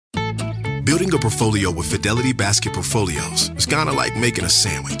Building a portfolio with Fidelity Basket Portfolios is kind of like making a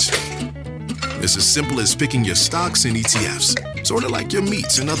sandwich. It's as simple as picking your stocks and ETFs, sort of like your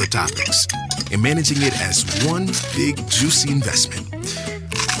meats and other toppings, and managing it as one big, juicy investment.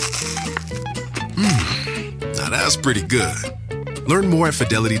 Now that's pretty good. Learn more at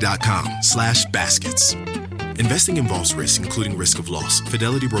fidelity.com/baskets. Investing involves risk, including risk of loss.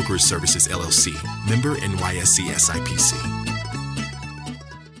 Fidelity Brokerage Services, LLC. Member NYSE SIPC.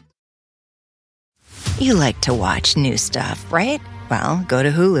 You like to watch new stuff, right? Well, go to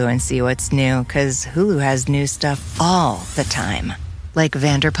Hulu and see what's new, because Hulu has new stuff all the time. Like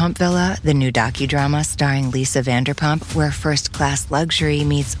Vanderpump Villa, the new docudrama starring Lisa Vanderpump, where first-class luxury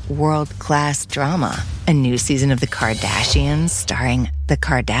meets world-class drama. A new season of The Kardashians starring The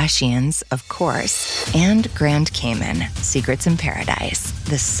Kardashians, of course. And Grand Cayman, Secrets in Paradise,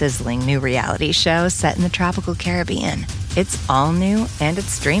 the sizzling new reality show set in the tropical Caribbean. It's all new and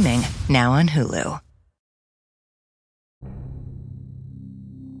it's streaming now on Hulu.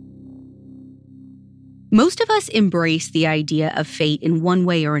 Most of us embrace the idea of fate in one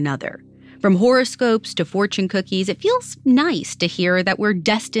way or another. From horoscopes to fortune cookies, it feels nice to hear that we're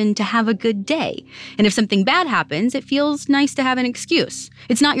destined to have a good day. And if something bad happens, it feels nice to have an excuse.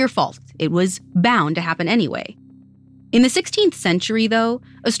 It's not your fault. It was bound to happen anyway. In the 16th century, though,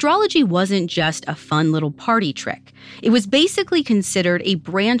 astrology wasn't just a fun little party trick. It was basically considered a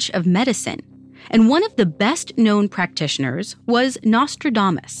branch of medicine. And one of the best-known practitioners was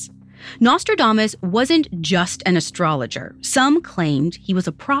Nostradamus. Nostradamus wasn't just an astrologer. Some claimed he was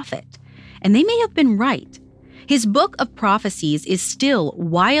a prophet, and they may have been right. His book of prophecies is still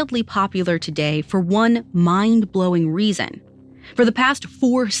wildly popular today for one mind-blowing reason. For the past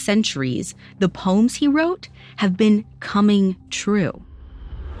 4 centuries, the poems he wrote have been coming true.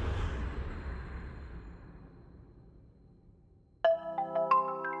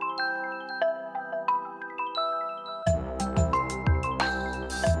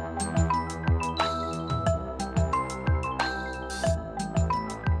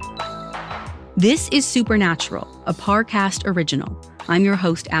 This is Supernatural, a Parcast original. I'm your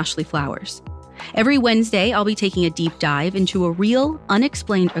host, Ashley Flowers. Every Wednesday, I'll be taking a deep dive into a real,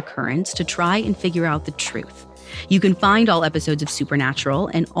 unexplained occurrence to try and figure out the truth. You can find all episodes of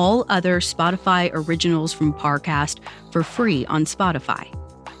Supernatural and all other Spotify originals from Parcast for free on Spotify.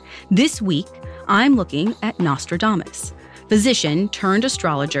 This week, I'm looking at Nostradamus, physician turned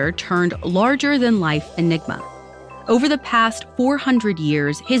astrologer turned larger-than-life enigma. Over the past 400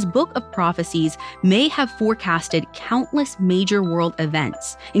 years, his book of prophecies may have forecasted countless major world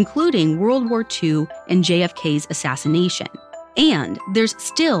events, including World War II and JFK's assassination. And there's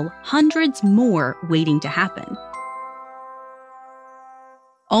still hundreds more waiting to happen.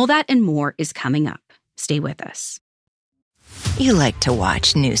 All that and more is coming up. Stay with us. You like to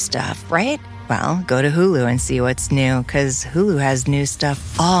watch new stuff, right? Well, go to Hulu and see what's new, because Hulu has new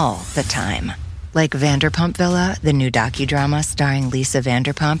stuff all the time. Like Vanderpump Villa, the new docudrama starring Lisa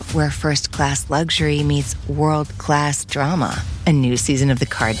Vanderpump, where first-class luxury meets world-class drama. A new season of The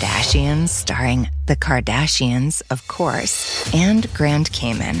Kardashians starring The Kardashians, of course. And Grand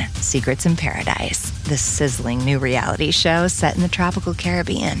Cayman, Secrets in Paradise, the sizzling new reality show set in the tropical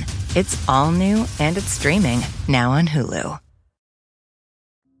Caribbean. It's all new and it's streaming now on Hulu.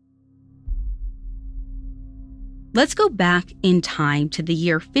 Let's go back in time to the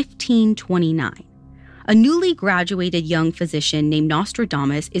year 1529. A newly graduated young physician named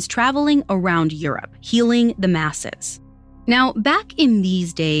Nostradamus is traveling around Europe, healing the masses. Now, back in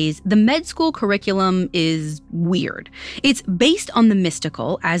these days, the med school curriculum is weird. It's based on the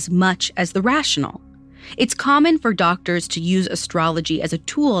mystical as much as the rational. It's common for doctors to use astrology as a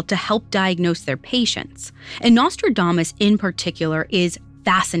tool to help diagnose their patients, and Nostradamus in particular is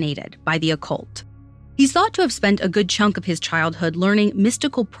fascinated by the occult. He's thought to have spent a good chunk of his childhood learning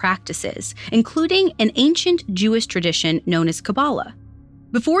mystical practices, including an ancient Jewish tradition known as Kabbalah.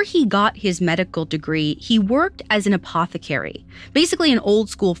 Before he got his medical degree, he worked as an apothecary, basically an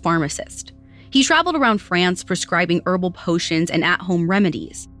old-school pharmacist. He traveled around France prescribing herbal potions and at-home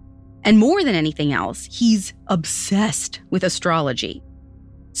remedies. And more than anything else, he's obsessed with astrology.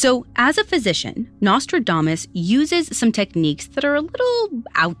 So, as a physician, Nostradamus uses some techniques that are a little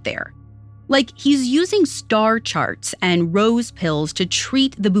out there. Like, he's using star charts and rose pills to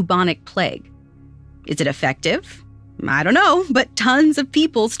treat the bubonic plague. Is it effective? I don't know, but tons of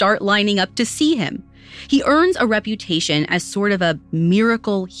people start lining up to see him. He earns a reputation as sort of a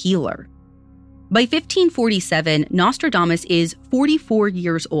miracle healer. By 1547, Nostradamus is 44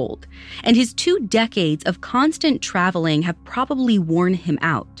 years old, and his 2 decades of constant traveling have probably worn him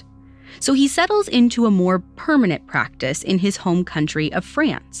out. So he settles into a more permanent practice in his home country of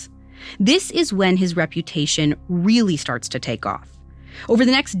France. This is when his reputation really starts to take off. Over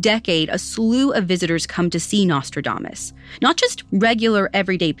the next decade, a slew of visitors come to see Nostradamus. Not just regular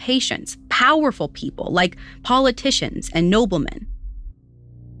everyday patients, powerful people like politicians and noblemen.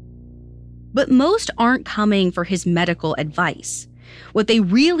 But most aren't coming for his medical advice. What they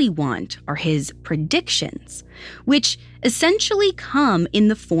really want are his predictions, which essentially come in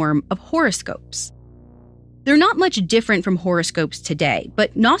the form of horoscopes. They're not much different from horoscopes today,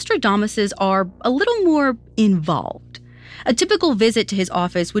 but Nostradamus's are a little more involved. A typical visit to his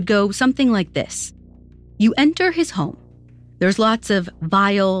office would go something like this. You enter his home. There's lots of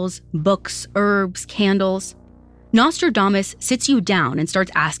vials, books, herbs, candles. Nostradamus sits you down and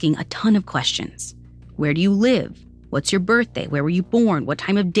starts asking a ton of questions. Where do you live? What's your birthday? Where were you born? What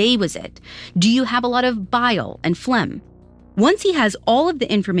time of day was it? Do you have a lot of bile and phlegm? Once he has all of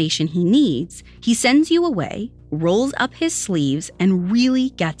the information he needs, he sends you away, rolls up his sleeves, and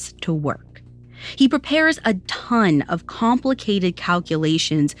really gets to work. He prepares a ton of complicated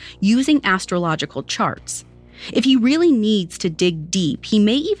calculations using astrological charts. If he really needs to dig deep, he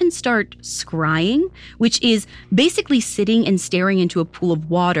may even start scrying, which is basically sitting and staring into a pool of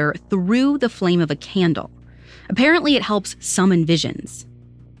water through the flame of a candle. Apparently, it helps summon visions.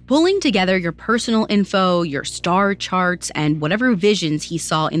 Pulling together your personal info, your star charts, and whatever visions he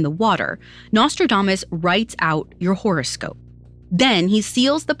saw in the water, Nostradamus writes out your horoscope. Then he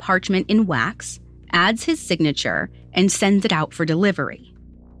seals the parchment in wax, adds his signature, and sends it out for delivery.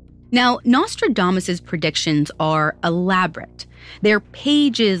 Now, Nostradamus's predictions are elaborate. They're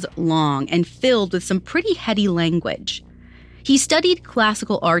pages long and filled with some pretty heady language. He studied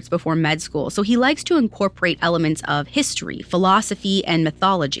classical arts before med school, so he likes to incorporate elements of history, philosophy, and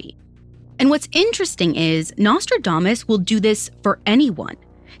mythology. And what's interesting is Nostradamus will do this for anyone.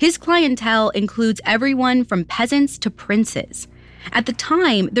 His clientele includes everyone from peasants to princes. At the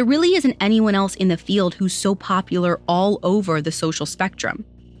time, there really isn't anyone else in the field who's so popular all over the social spectrum.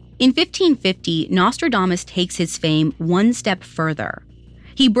 In 1550, Nostradamus takes his fame one step further.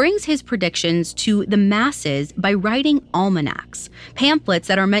 He brings his predictions to the masses by writing almanacs, pamphlets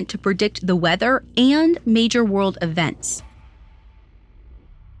that are meant to predict the weather and major world events.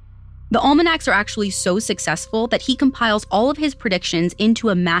 The almanacs are actually so successful that he compiles all of his predictions into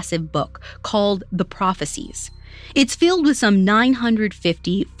a massive book called The Prophecies. It's filled with some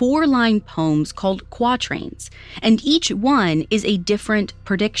 950 four-line poems called quatrains, and each one is a different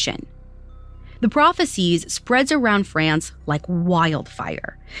prediction. The Prophecies spreads around France like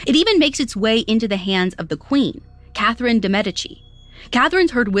wildfire. It even makes its way into the hands of the Queen, Catherine de' Medici.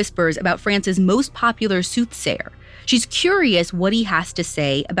 Catherine's heard whispers about France's most popular soothsayer. She's curious what he has to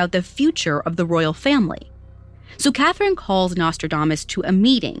say about the future of the royal family. So Catherine calls Nostradamus to a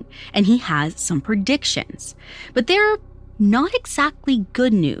meeting, and he has some predictions. But they're not exactly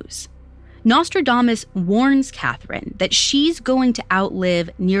good news. Nostradamus warns Catherine that she's going to outlive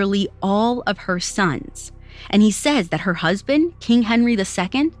nearly all of her sons. And he says that her husband, King Henry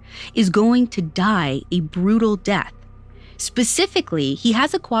II, is going to die a brutal death. Specifically, he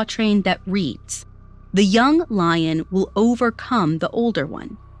has a quatrain that reads, "The young lion will overcome the older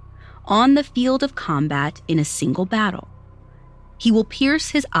one. On the field of combat in a single battle. He will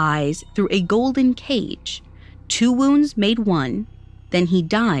pierce his eyes through a golden cage. 2 wounds made 1, then he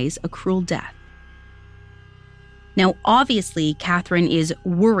dies a cruel death." Now, obviously, Catherine is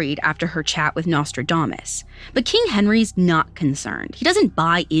worried after her chat with Nostradamus, but King Henry's not concerned. He doesn't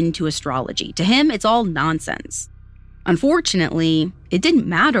buy into astrology. To him, it's all nonsense. Unfortunately, it didn't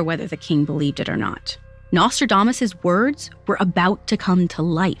matter whether the king believed it or not. Nostradamus's words were about to come to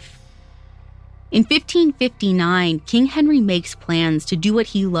life. In 1559, King Henry makes plans to do what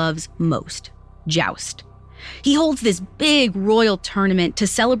he loves most, joust. He holds this big royal tournament to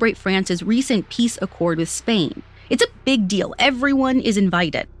celebrate France's recent peace accord with Spain. It's a big deal. Everyone is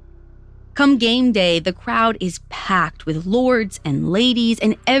invited. Come game day, the crowd is packed with lords and ladies,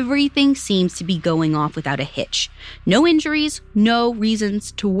 and everything seems to be going off without a hitch. No injuries, no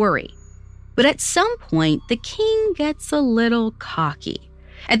reasons to worry. But at some point, the king gets a little cocky.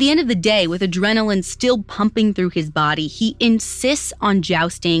 At the end of the day, with adrenaline still pumping through his body, he insists on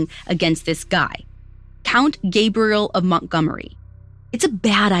jousting against this guy, Count Gabriel of Montgomery. It's a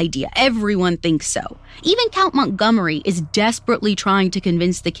bad idea. Everyone thinks so. Even Count Montgomery is desperately trying to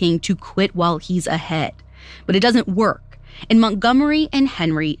convince the king to quit while he's ahead. But it doesn't work, and Montgomery and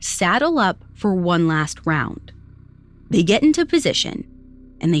Henry saddle up for one last round. They get into position,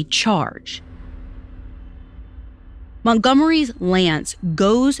 and they charge. Montgomery's lance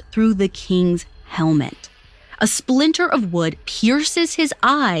goes through the king's helmet. A splinter of wood pierces his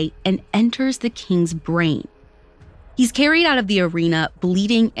eye and enters the king's brain. He's carried out of the arena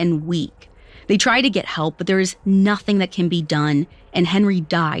bleeding and weak. They try to get help, but there is nothing that can be done, and Henry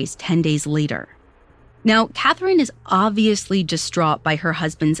dies 10 days later. Now, Catherine is obviously distraught by her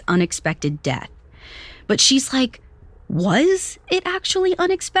husband's unexpected death. But she's like, was it actually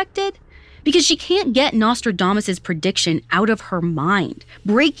unexpected? Because she can't get Nostradamus' prediction out of her mind.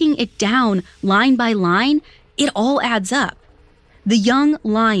 Breaking it down line by line, it all adds up. The young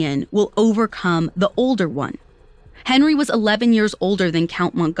lion will overcome the older one. Henry was 11 years older than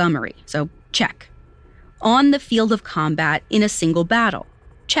Count Montgomery, so check. On the field of combat in a single battle,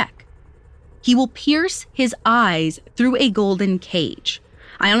 check. He will pierce his eyes through a golden cage.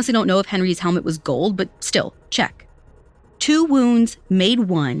 I honestly don't know if Henry's helmet was gold, but still, check. 2 wounds made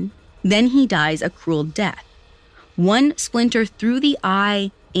one, then he dies a cruel death. 1 splinter through the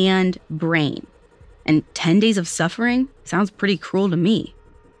eye and brain. And 10 days of suffering sounds pretty cruel to me.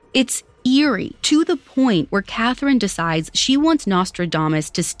 It's eerie to the point where Catherine decides she wants Nostradamus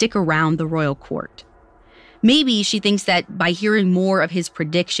to stick around the royal court. Maybe she thinks that by hearing more of his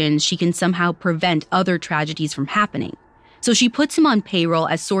predictions, she can somehow prevent other tragedies from happening. So she puts him on payroll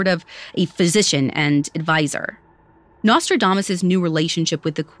as sort of a physician and advisor. Nostradamus' new relationship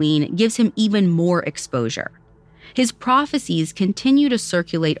with the queen gives him even more exposure. His prophecies continue to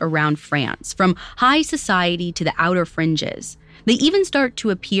circulate around France, from high society to the outer fringes. They even start to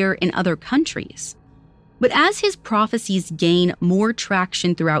appear in other countries. But as his prophecies gain more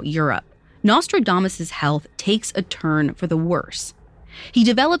traction throughout Europe, Nostradamus' health takes a turn for the worse. He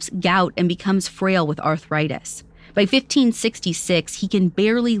develops gout and becomes frail with arthritis. By 1566, he can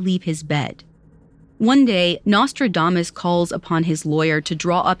barely leave his bed. One day, Nostradamus calls upon his lawyer to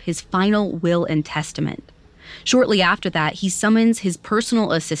draw up his final will and testament. Shortly after that, he summons his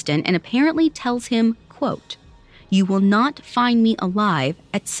personal assistant and apparently tells him, quote, "You will not find me alive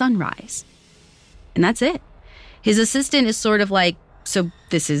at sunrise." And that's it. His assistant is sort of like, so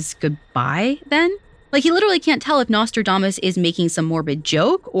this is goodbye then? Like, he literally can't tell if Nostradamus is making some morbid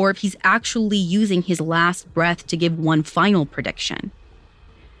joke or if he's actually using his last breath to give one final prediction.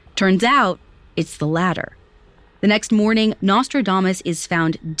 Turns out, it's the latter. The next morning, Nostradamus is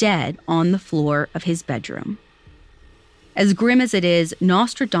found dead on the floor of his bedroom. As grim as it is,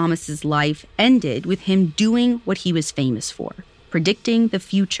 Nostradamus' life ended with him doing what he was famous for, predicting the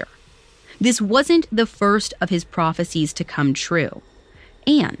future. This wasn't the first of his prophecies to come true,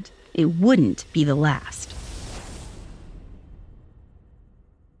 and it wouldn't be the last.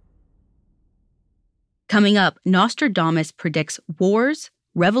 Coming up, Nostradamus predicts wars,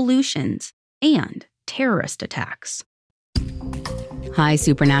 revolutions, and terrorist attacks. Hi,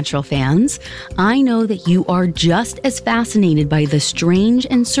 Supernatural fans. I know that you are just as fascinated by the strange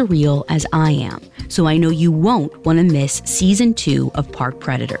and surreal as I am, so I know you won't want to miss Season 2 of Park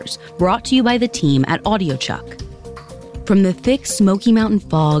Predators, brought to you by the team at AudioChuck. From the thick Smoky Mountain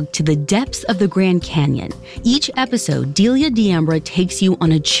fog to the depths of the Grand Canyon, each episode, Delia D'Ambra takes you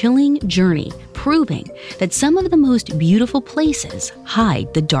on a chilling journey, proving that some of the most beautiful places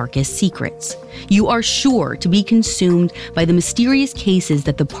hide the darkest secrets. You are sure to be consumed by the mysterious cases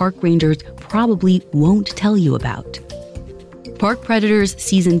that the park rangers probably won't tell you about. Park Predators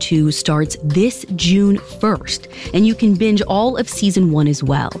Season 2 starts this June 1st, and you can binge all of Season 1 as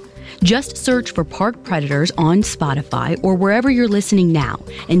well. Just search for Park Predators on Spotify or wherever you're listening now,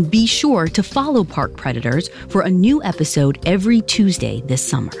 and be sure to follow Park Predators for a new episode every Tuesday this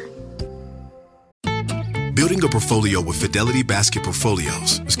summer. Building a portfolio with Fidelity Basket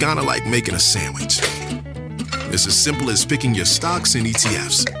Portfolios is kind of like making a sandwich. It's as simple as picking your stocks and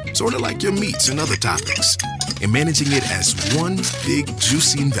ETFs, sort of like your meats and other topics, and managing it as one big,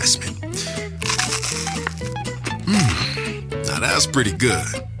 juicy investment. Now that's pretty good.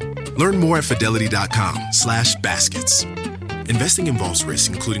 Learn more at fidelity.com/baskets. Investing involves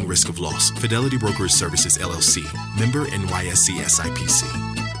risk, including risk of loss. Fidelity Brokerage Services, LLC. Member NYSE SIPC.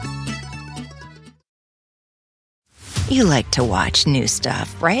 You like to watch new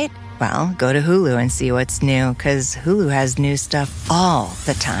stuff, right? Well, go to Hulu and see what's new, because Hulu has new stuff all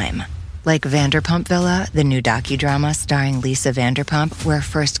the time. Like Vanderpump Villa, the new docudrama starring Lisa Vanderpump, where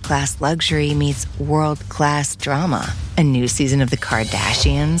first-class luxury meets world-class drama. A new season of The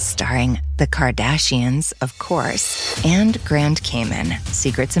Kardashians starring The Kardashians, of course. And Grand Cayman,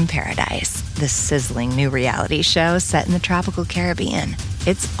 Secrets in Paradise, the sizzling new reality show set in the tropical Caribbean.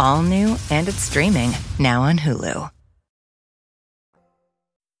 It's all new and it's streaming now on Hulu.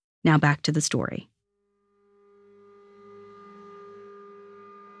 Now back to the story.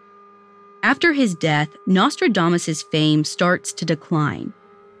 After his death, Nostradamus' fame starts to decline.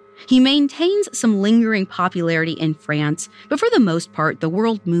 He maintains some lingering popularity in France, but for the most part, the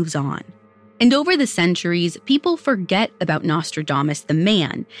world moves on. And over the centuries, people forget about Nostradamus the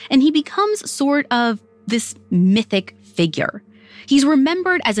man, and he becomes sort of this mythic figure. He's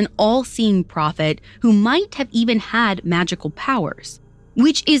remembered as an all-seeing prophet who might have even had magical powers,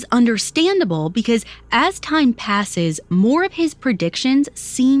 which is understandable because as time passes, more of his predictions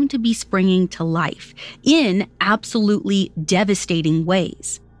seem to be springing to life in absolutely devastating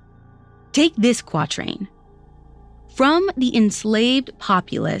ways. Take this quatrain. From the enslaved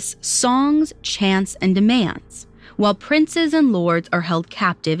populace, songs, chants, and demands, while princes and lords are held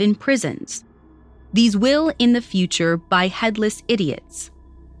captive in prisons. These will, in the future, by headless idiots,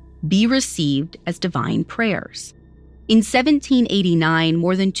 be received as divine prayers. In 1789,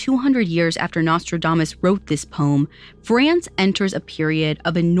 more than 200 years after Nostradamus wrote this poem, France enters a period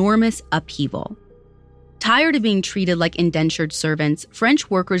of enormous upheaval. Tired of being treated like indentured servants,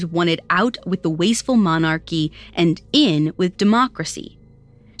 French workers wanted out with the wasteful monarchy and in with democracy.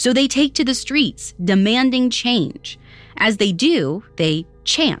 So they take to the streets, demanding change. As they do, they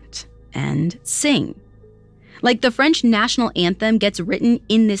chant and sing. Like the French national anthem gets written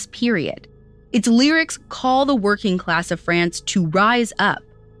in this period. Its lyrics call the working class of France to rise up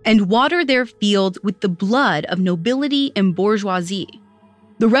and water their fields with the blood of nobility and bourgeoisie.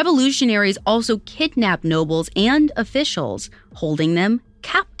 The revolutionaries also kidnap nobles and officials, holding them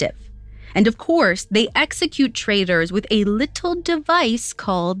captive. And of course, they execute traitors with a little device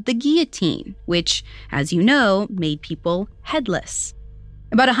called the guillotine, which, as you know, made people headless.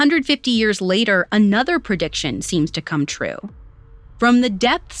 About 150 years later, another prediction seems to come true. From the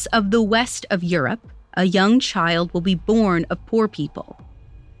depths of the west of Europe, a young child will be born of poor people.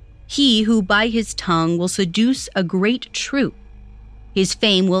 He who by his tongue will seduce a great troop. His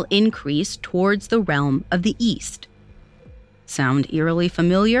fame will increase towards the realm of the East. Sound eerily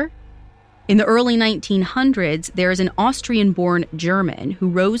familiar? In the early 1900s, there is an Austrian-born German who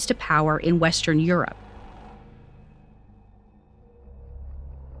rose to power in Western Europe.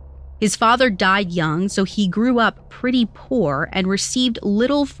 His father died young, so he grew up pretty poor and received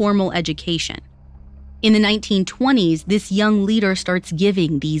little formal education. In the 1920s, this young leader starts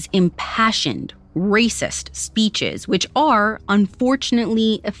giving these impassioned, racist speeches, which are,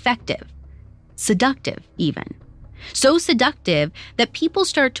 unfortunately, effective. Seductive, even. So seductive that people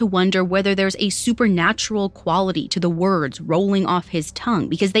start to wonder whether there's a supernatural quality to the words rolling off his tongue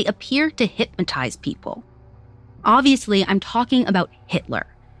because they appear to hypnotize people. Obviously, I'm talking about Hitler.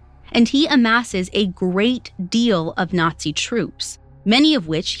 And he amasses a great deal of Nazi troops, many of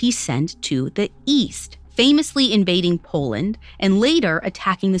which he sent to the East, famously invading Poland and later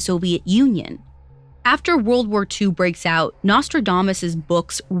attacking the Soviet Union. After World War II breaks out, Nostradamus'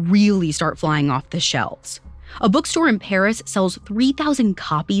 books really start flying off the shelves. A bookstore in Paris sells 3,000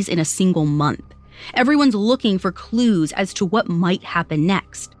 copies in a single month. Everyone's looking for clues as to what might happen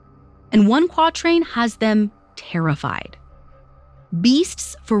next. And one quatrain has them terrified.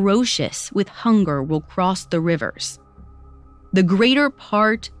 Beasts ferocious with hunger will cross the rivers. The greater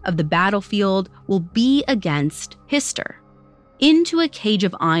part of the battlefield will be against Hister. Into a cage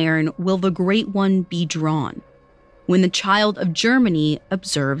of iron will the great one be drawn, when the child of Germany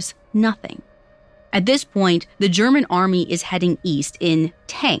observes nothing. At this point, the German army is heading east in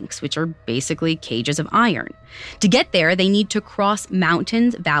tanks, which are basically cages of iron. To get there, they need to cross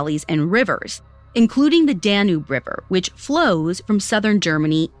mountains, valleys, and rivers, including the Danube River, which flows from southern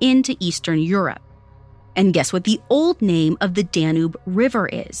Germany into Eastern Europe. And guess what the old name of the Danube River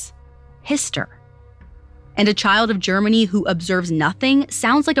is? Hister. And a child of Germany who observes nothing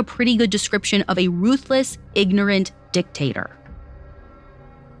sounds like a pretty good description of a ruthless, ignorant dictator.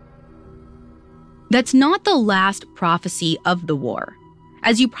 That's not the last prophecy of the war.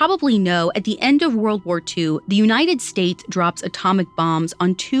 As you probably know, at the end of World War II, the United States drops atomic bombs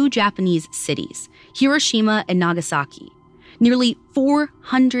on 2 Japanese cities, Hiroshima and Nagasaki. Nearly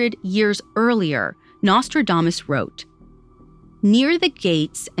 400 years earlier, Nostradamus wrote, "Near the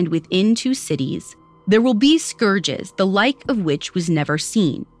gates and within 2 cities, there will be scourges, the like of which was never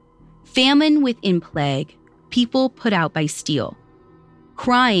seen. Famine within plague, people put out by steel,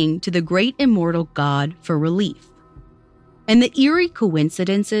 crying to the great immortal God for relief." And the eerie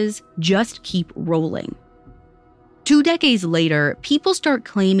coincidences just keep rolling. 2 decades later, people start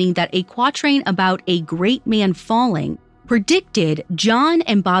claiming that a quatrain about a great man falling predicted John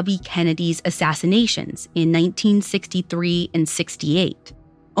and Bobby Kennedy's assassinations in 1963 and 68.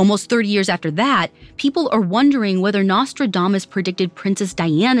 Almost 30 years after that, people are wondering whether Nostradamus predicted Princess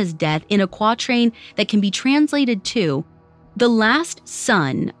Diana's death in a quatrain that can be translated to, "The last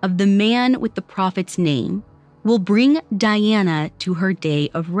son of the man with the prophet's name will bring Diana to her day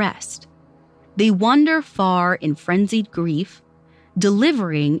of rest. They wander far in frenzied grief.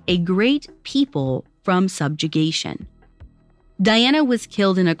 delivering a great people from subjugation. Diana was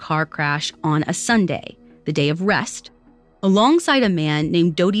killed in a car crash on a Sunday, the day of rest, alongside a man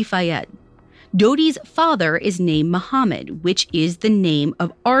named Dodi Fayed. Dodi's father is named Muhammad, which is the name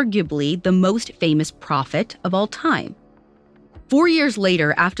of arguably the most famous prophet of all time. 4 years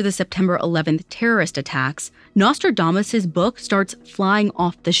later, after the September 11th terrorist attacks, Nostradamus' book starts flying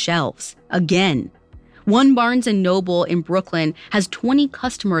off the shelves again. One Barnes & Noble in Brooklyn has 20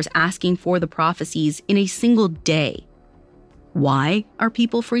 customers asking for the prophecies in a single day. Why are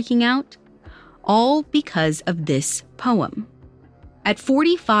people freaking out? All because of this poem. At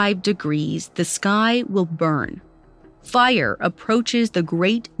 45 degrees, the sky will burn. Fire approaches the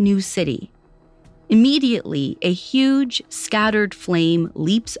great new city. Immediately, a huge, scattered flame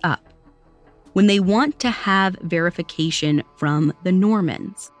leaps up when they want to have verification from the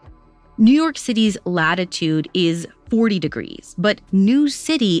Normans. New York City's latitude is 40 degrees, but New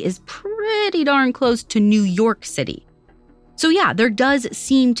City is pretty darn close to New York City. So yeah, there does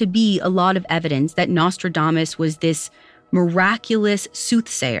seem to be a lot of evidence that Nostradamus was this miraculous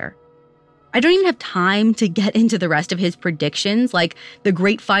soothsayer. I don't even have time to get into the rest of his predictions, like the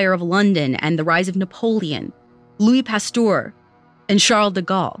Great Fire of London and the rise of Napoleon, Louis Pasteur, and Charles de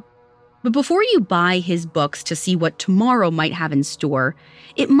Gaulle. But before you buy his books to see what tomorrow might have in store,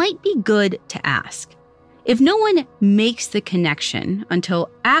 it might be good to ask, if no one makes the connection until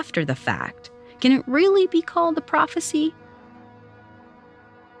after the fact, can it really be called a prophecy?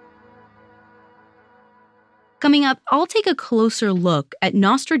 Coming up, I'll take a closer look at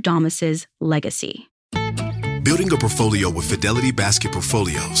Nostradamus' legacy. Building a portfolio with Fidelity Basket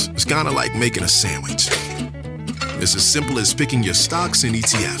Portfolios is kind of like making a sandwich. It's as simple as picking your stocks and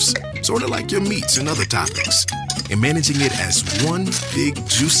ETFs, sort of like your meats and other topics, and managing it as one big,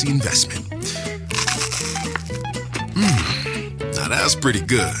 juicy investment. Now that's pretty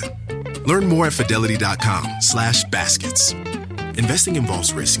good. Learn more at fidelity.com/baskets. Investing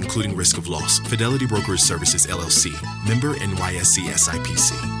involves risk, including risk of loss. Fidelity Brokerage Services, LLC. Member NYSE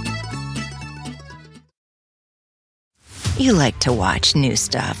SIPC. You like to watch new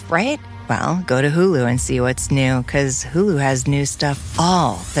stuff, right? Well, go to Hulu and see what's new, because Hulu has new stuff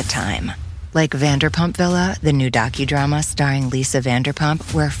all the time. Like Vanderpump Villa, the new docudrama starring Lisa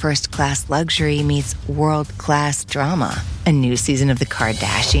Vanderpump, where first-class luxury meets world-class drama. A new season of The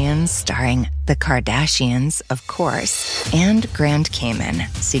Kardashians starring The Kardashians, of course. And Grand Cayman,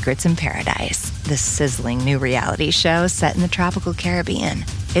 Secrets in Paradise, the sizzling new reality show set in the tropical Caribbean.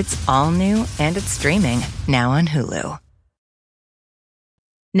 It's all new and it's streaming now on Hulu.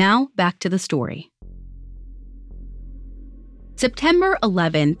 Now, back to the story. September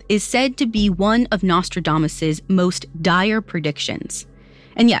 11th is said to be one of Nostradamus' most dire predictions.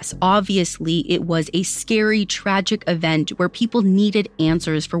 And yes, obviously, it was a scary, tragic event where people needed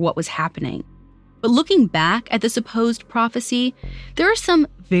answers for what was happening. But looking back at the supposed prophecy, there are some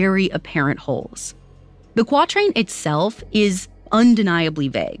very apparent holes. The quatrain itself is undeniably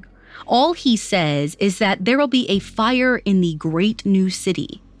vague. All he says is that there will be a fire in the great new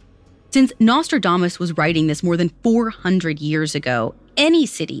city. Since Nostradamus was writing this more than 400 years ago, any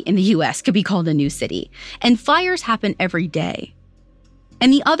city in the US could be called a new city, and fires happen every day.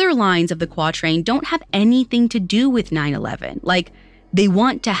 And the other lines of the quatrain don't have anything to do with 9/11, like they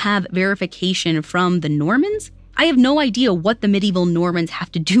want to have verification from the Normans? I have no idea what the medieval Normans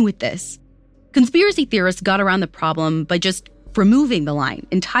have to do with this. Conspiracy theorists got around the problem by just removing the line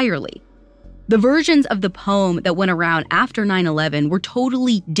entirely. The versions of the poem that went around after 9/11 were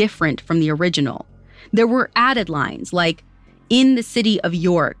totally different from the original. There were added lines like, "In the city of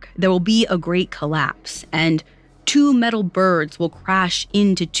York, there will be a great collapse," and "2 metal birds will crash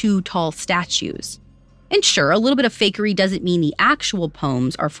into 2 tall statues." And sure, a little bit of fakery doesn't mean the actual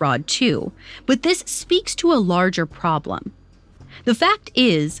poems are fraud too, but this speaks to a larger problem. The fact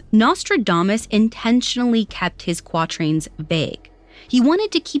is, Nostradamus intentionally kept his quatrains vague. He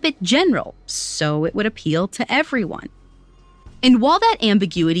wanted to keep it general, so it would appeal to everyone. And while that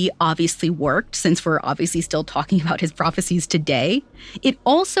ambiguity obviously worked, since we're obviously still talking about his prophecies today, it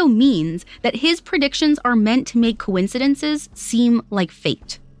also means that his predictions are meant to make coincidences seem like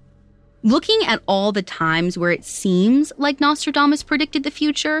fate. Looking at all the times where it seems like Nostradamus predicted the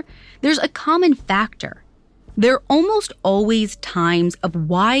future, there's a common factor. They're almost always times of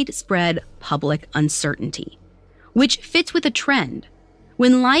widespread public uncertainty, which fits with a trend.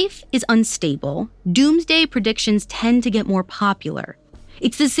 When life is unstable, doomsday predictions tend to get more popular.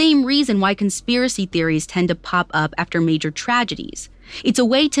 It's the same reason why conspiracy theories tend to pop up after major tragedies. It's a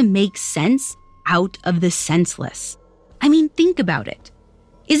way to make sense out of the senseless. I mean, think about it.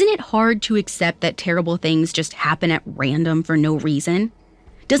 Isn't it hard to accept that terrible things just happen at random for no reason?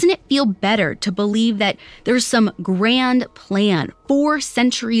 Doesn't it feel better to believe that there's some grand plan 4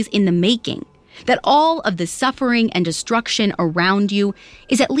 centuries in the making, that all of the suffering and destruction around you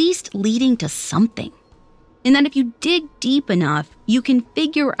is at least leading to something? And that if you dig deep enough, you can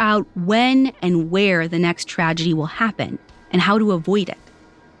figure out when and where the next tragedy will happen and how to avoid it.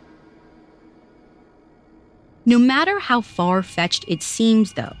 No matter how far-fetched it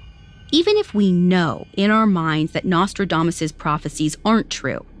seems, though, even if we know in our minds that Nostradamus' prophecies aren't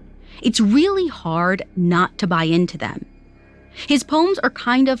true, it's really hard not to buy into them. His poems are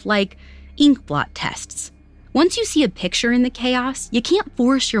kind of like inkblot tests. Once you see a picture in the chaos, you can't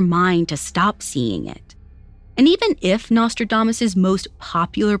force your mind to stop seeing it. And even if Nostradamus' most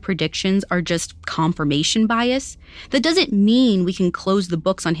popular predictions are just confirmation bias, that doesn't mean we can close the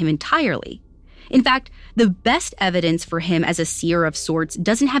books on him entirely. In fact, the best evidence for him as a seer of sorts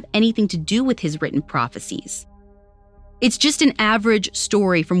doesn't have anything to do with his written prophecies. It's just an average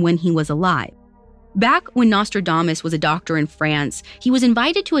story from when he was alive. Back when Nostradamus was a doctor in France, he was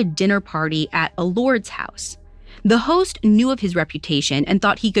invited to a dinner party at a lord's house. The host knew of his reputation and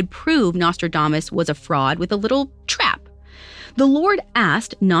thought he could prove Nostradamus was a fraud with a little trap. The lord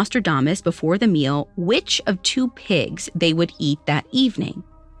asked Nostradamus before the meal which of 2 pigs they would eat that evening.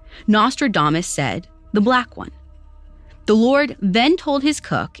 Nostradamus said, the black one. The lord then told his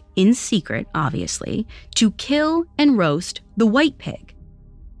cook, in secret obviously, to kill and roast the white pig.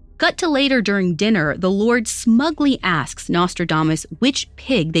 Cut to later during dinner, the lord smugly asks Nostradamus which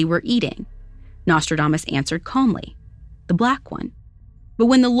pig they were eating. Nostradamus answered calmly, the black one. But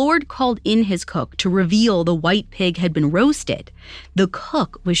when the lord called in his cook to reveal the white pig had been roasted, the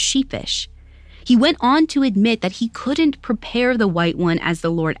cook was sheepish. He went on to admit that he couldn't prepare the white one as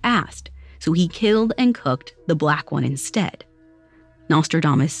the lord asked, so he killed and cooked the black one instead.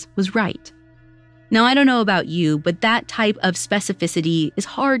 Nostradamus was right. Now, I don't know about you, but that type of specificity is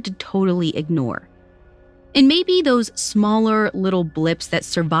hard to totally ignore. And maybe those smaller little blips that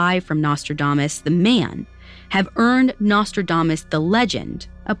survive from Nostradamus, the man, have earned Nostradamus, the legend,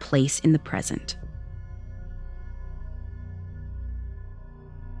 a place in the present.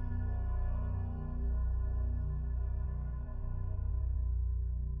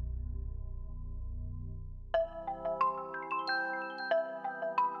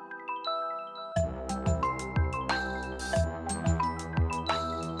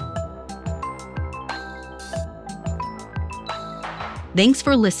 Thanks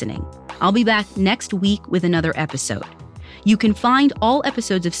for listening. I'll be back next week with another episode. You can find all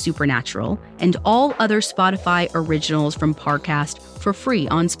episodes of Supernatural and all other Spotify originals from Parcast for free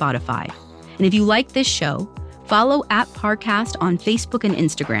on Spotify. And if you like this show, follow @Parcast on Facebook and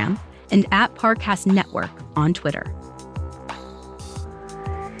Instagram and @Parcast Network on Twitter.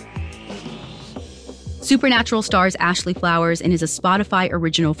 Supernatural stars Ashley Flowers and is a Spotify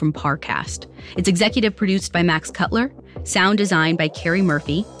original from Parcast. It's executive produced by Max Cutler, sound designed by Carrie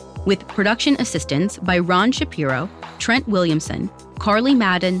Murphy, with production assistance by Ron Shapiro, Trent Williamson, Carly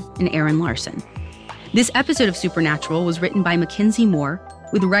Madden, and Aaron Larson. This episode of Supernatural was written by Mackenzie Moore,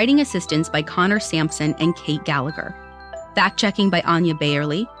 with writing assistance by Connor Sampson and Kate Gallagher, fact-checking by Anya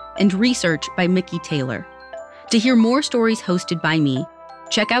Bayerly, and research by Mickey Taylor. To hear more stories hosted by me,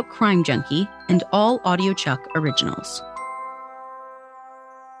 check out Crime Junkie and all AudioChuck originals.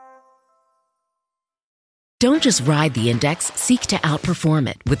 Don't just ride the index, seek to outperform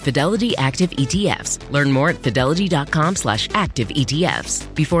it with Fidelity Active ETFs. Learn more at fidelity.com/active ETFs.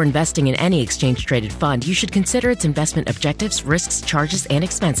 Before investing in any exchange-traded fund, you should consider its investment objectives, risks, charges, and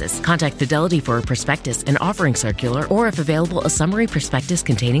expenses. Contact Fidelity for a prospectus, an offering circular, or if available, a summary prospectus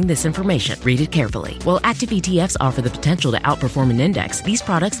containing this information. Read it carefully. While active ETFs offer the potential to outperform an index, these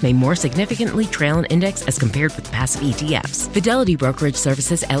products may more significantly trail an index as compared with passive ETFs. Fidelity Brokerage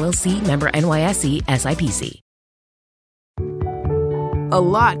Services, LLC, member NYSE, SIPC. A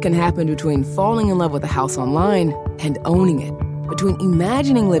lot can happen between falling in love with a house online and owning it, between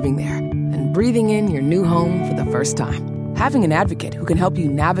imagining living there and breathing in your new home for the first time. Having an advocate who can help you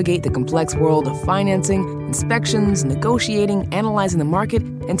navigate the complex world of financing, inspections, negotiating, analyzing the market,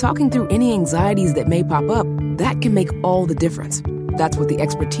 and talking through any anxieties that may pop up, that can make all the difference. That's what the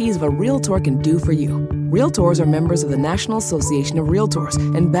expertise of a Realtor can do for you. Realtors are members of the National Association of Realtors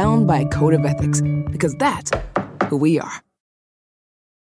and bound by a code of ethics, because that's who we are.